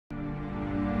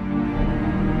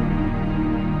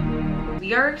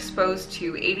we are exposed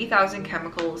to 80,000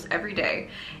 chemicals every day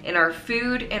in our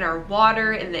food, in our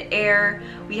water, in the air.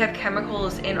 We have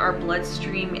chemicals in our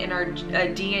bloodstream, in our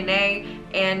DNA,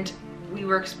 and we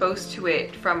were exposed to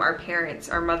it from our parents,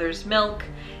 our mother's milk,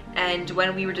 and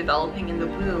when we were developing in the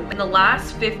womb. In the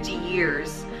last 50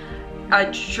 years, a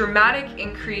dramatic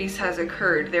increase has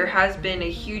occurred. There has been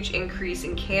a huge increase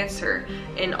in cancer,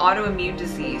 in autoimmune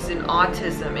disease, in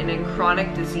autism, and in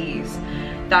chronic disease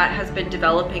that has been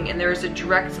developing, and there is a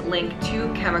direct link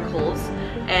to chemicals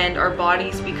and our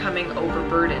bodies becoming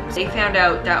overburdened. They found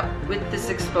out that with this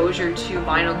exposure to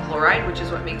vinyl chloride, which is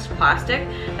what makes plastic,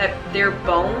 that their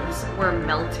bones were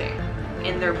melting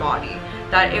in their body,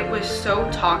 that it was so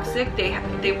toxic.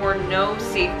 They wore no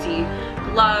safety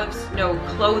gloves, no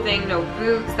clothing, no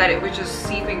boots, that it was just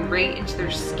seeping right into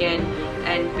their skin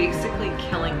and basically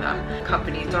killing them.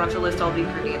 Companies don't have to list all the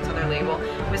ingredients on their label.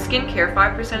 With skincare,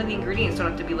 5% of the ingredients don't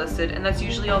have to be listed, and that's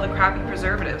usually all the crappy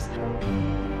preservatives.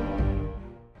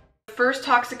 First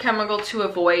toxic chemical to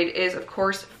avoid is, of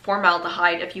course,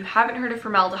 formaldehyde. If you haven't heard of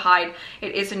formaldehyde,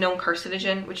 it is a known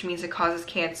carcinogen, which means it causes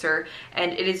cancer,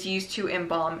 and it is used to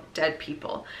embalm dead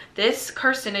people. This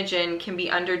carcinogen can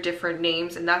be under different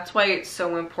names, and that's why it's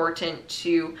so important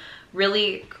to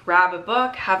really grab a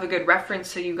book, have a good reference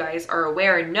so you guys are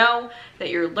aware and know that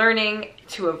you're learning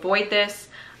to avoid this.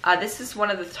 This is one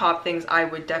of the top things I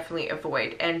would definitely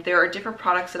avoid, and there are different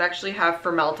products that actually have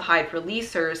formaldehyde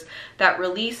releasers that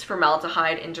release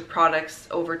formaldehyde into products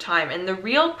over time. And the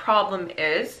real problem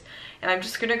is, and I'm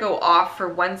just going to go off for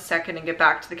 1 second and get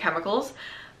back to the chemicals,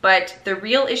 but the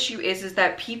real issue is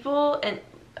that people, and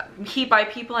by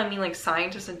people I mean like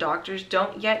scientists and doctors,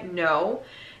 don't yet know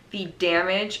the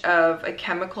damage of a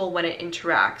chemical when it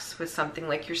interacts with something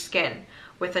like your skin,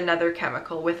 with another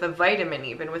chemical, with a vitamin,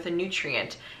 even with a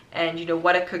nutrient, and you know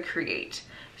what it could create.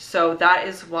 So that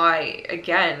is why,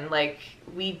 again, like,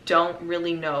 we don't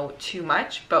really know too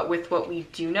much, but with what we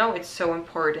do know, it's so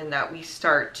important that we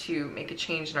start to make a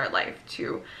change in our life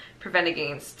to prevent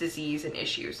against disease and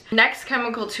issues. Next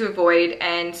chemical to avoid,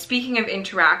 and speaking of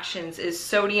interactions, is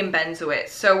sodium benzoate.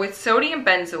 So with sodium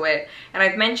benzoate, and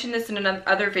I've mentioned this in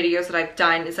other videos that I've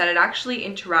done, is that it actually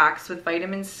interacts with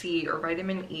vitamin C or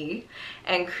vitamin E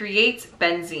and creates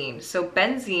benzene. So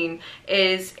benzene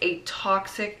is a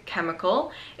toxic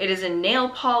chemical. It is in nail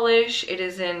polish, it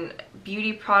is in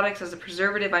beauty products as a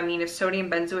preservative. I mean, if sodium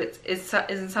benzoate is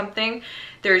in something,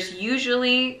 there's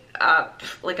usually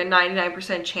like a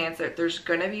 99% chance that there's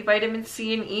gonna be vitamin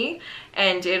C and E,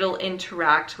 and it'll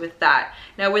interact with that.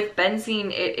 Now with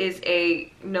benzene, it is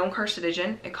a known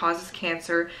carcinogen. It causes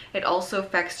cancer. It also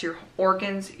affects your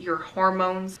organs, your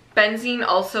hormones. Benzene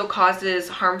also causes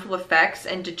harmful effects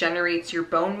and degenerates your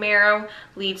bone marrow,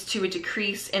 leads to a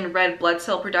decrease in red blood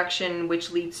cell production,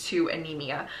 which leads to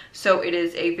anemia. So it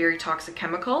is a very toxic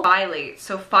chemical. Phthalates.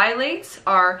 So phthalates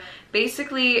are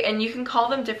basically, and you can call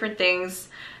them different things.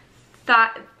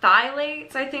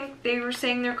 Phthalates, I think they were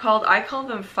saying they're called. I call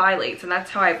them phthalates, and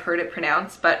that's how I've heard it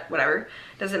pronounced, but whatever,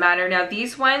 doesn't matter. Now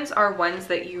these ones are ones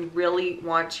that you really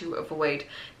want to avoid.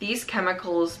 These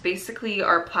chemicals basically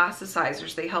are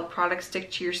plasticizers. They help products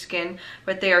stick to your skin,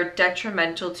 but they are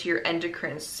detrimental to your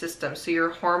endocrine system, so your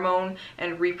hormone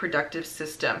and reproductive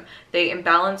system. They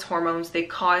imbalance hormones, they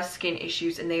cause skin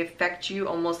issues, and they affect you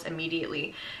almost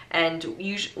immediately. And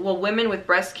women with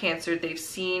breast cancer, they've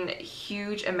seen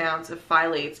huge amounts of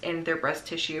phthalates in their breast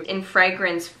tissue. In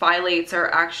fragrance, phthalates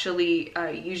are actually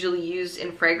usually used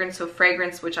in fragrance. So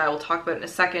fragrance, which I will talk about in a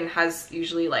second, has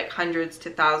usually like hundreds to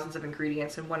thousands of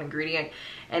ingredients in one ingredient,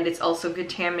 and it's also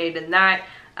contaminated in that.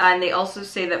 And they also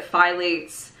say that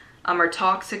phthalates are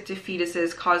toxic to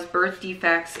fetuses, cause birth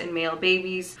defects in male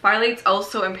babies. Phthalates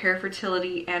also impair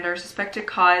fertility and are suspected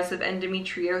cause of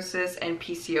endometriosis and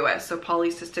PCOS, so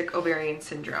polycystic ovarian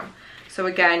syndrome. So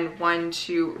again, one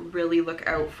to really look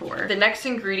out for. The next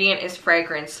ingredient is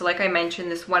fragrance. So like I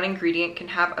mentioned, this one ingredient can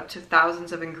have up to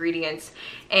thousands of ingredients.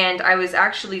 And I was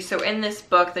actually, so in this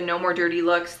book, The No More Dirty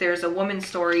Looks, there's a woman's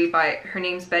story by, her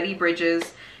name's Betty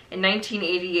Bridges. In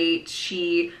 1988,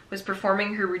 she was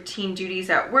performing her routine duties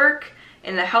at work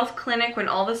in the health clinic when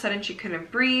all of a sudden she couldn't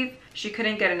breathe, she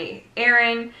couldn't get any air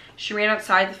in, she ran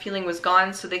outside, the feeling was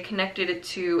gone, so they connected it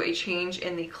to a change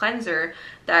in the cleanser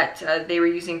that they were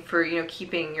using for, you know,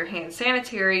 keeping your hands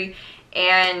sanitary,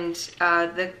 and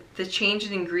the change in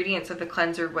the ingredients of the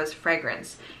cleanser was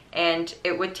fragrance, and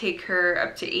it would take her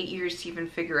up to 8 years to even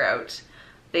figure out,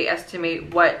 they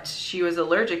estimate, what she was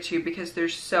allergic to, because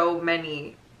there's so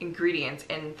many ingredients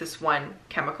in this one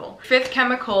chemical. Fifth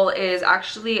chemical is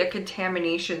actually a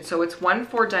contamination. So it's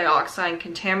 1,4-dioxane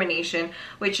contamination,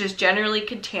 which is generally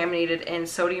contaminated in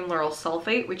sodium lauryl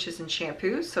sulfate, which is in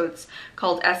shampoos. So it's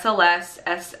called SLS,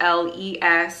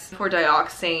 SLES.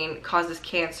 4-dioxane causes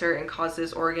cancer and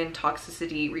causes organ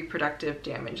toxicity, reproductive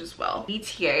damage as well.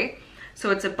 ETA. So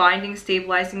it's a binding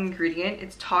stabilizing ingredient.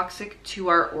 It's toxic to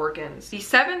our organs. The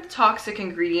seventh toxic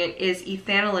ingredient is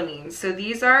ETHANOLAMINES. So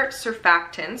these are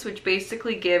surfactants, which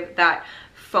basically give that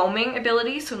foaming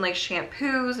ability. So in like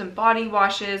shampoos and body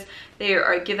washes, they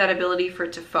give that ability for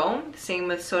it to foam. Same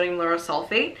with sodium lauryl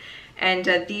sulfate. And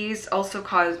these also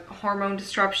cause hormone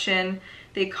disruption.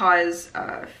 They cause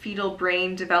fetal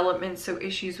brain development, so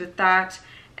issues with that,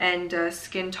 and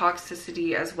skin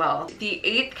toxicity as well. The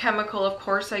eighth chemical, of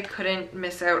course, I couldn't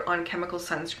miss out on chemical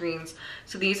sunscreens.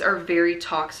 So these are very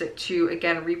toxic to,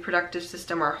 again, reproductive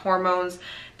system or hormones.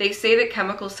 They say that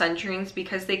chemical sunscreens,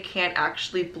 because they can't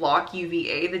actually block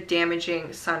UVA, the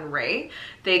damaging sun ray,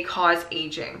 they cause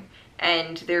aging.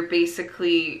 And they're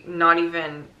basically not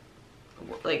even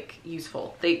like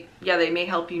useful. They may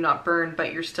help you not burn,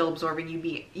 but you're still absorbing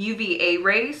UVA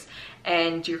rays,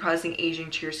 and you're causing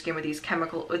aging to your skin with these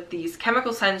chemical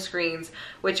sunscreens,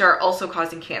 which are also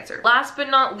causing cancer. Last but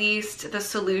not least, the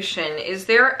solution. Is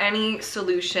there any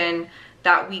solution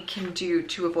that we can do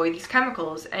to avoid these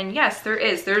chemicals? And yes, there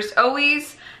is. There's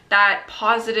always that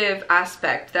positive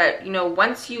aspect that, you know,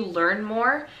 once you learn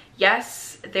more,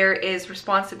 yes, there is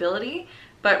responsibility,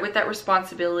 but with that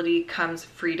responsibility comes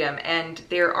freedom, and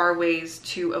there are ways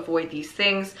to avoid these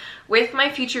things. With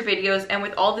my future videos and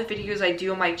with all the videos I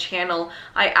do on my channel,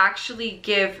 I actually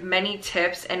give many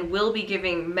tips and will be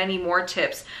giving many more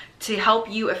tips to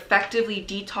help you effectively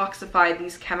detoxify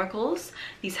these chemicals,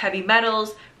 these heavy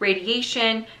metals,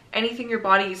 radiation, anything your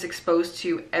body is exposed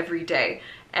to every day.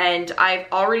 And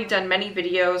I've already done many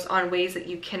videos on ways that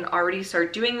you can already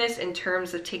start doing this in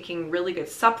terms of taking really good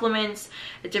supplements,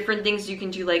 the different things you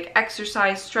can do like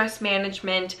exercise, stress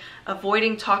management,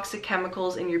 avoiding toxic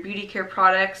chemicals in your beauty care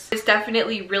products. It's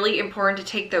definitely really important to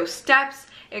take those steps,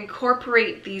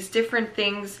 incorporate these different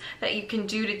things that you can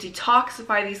do to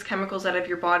detoxify these chemicals out of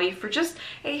your body for just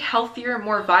a healthier,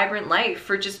 more vibrant life,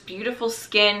 for just beautiful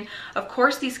skin. Of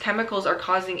course, these chemicals are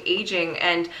causing aging,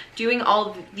 and doing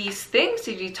all these things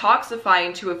to detoxify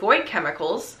and to avoid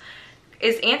chemicals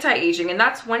is anti-aging. And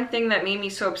that's one thing that made me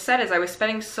so upset, is I was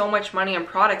spending so much money on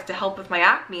products to help with my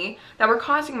acne that were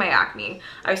causing my acne.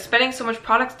 I was spending so much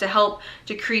products to help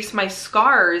decrease my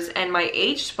scars and my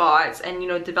age spots and, you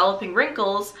know, developing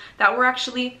wrinkles that were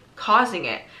actually causing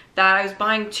it. That I was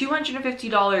buying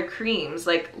 $250 creams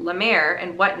like La Mer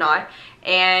and whatnot,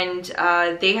 and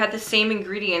they had the same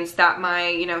ingredients that my,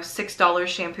 you know, $6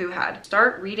 shampoo had.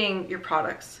 Start reading your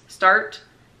products. Start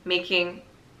making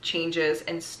changes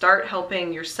and start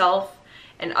helping yourself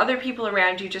and other people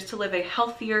around you just to live a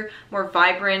healthier, more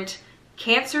vibrant,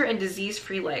 cancer and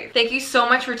disease-free life. Thank you so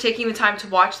much for taking the time to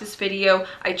watch this video.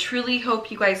 I truly hope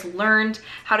you guys learned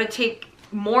how to take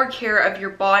more care of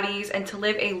your bodies and to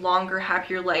live a longer,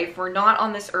 happier life. We're not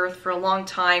on this earth for a long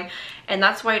time, and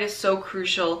that's why it is so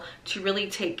crucial to really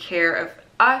take care of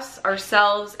us,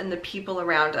 ourselves, and the people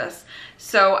around us.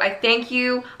 So I thank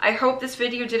you. I hope this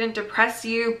video didn't depress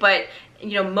you, but,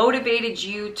 you know, motivated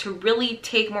you to really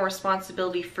take more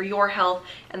responsibility for your health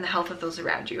and the health of those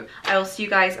around you. I will see you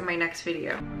guys in my next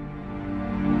video.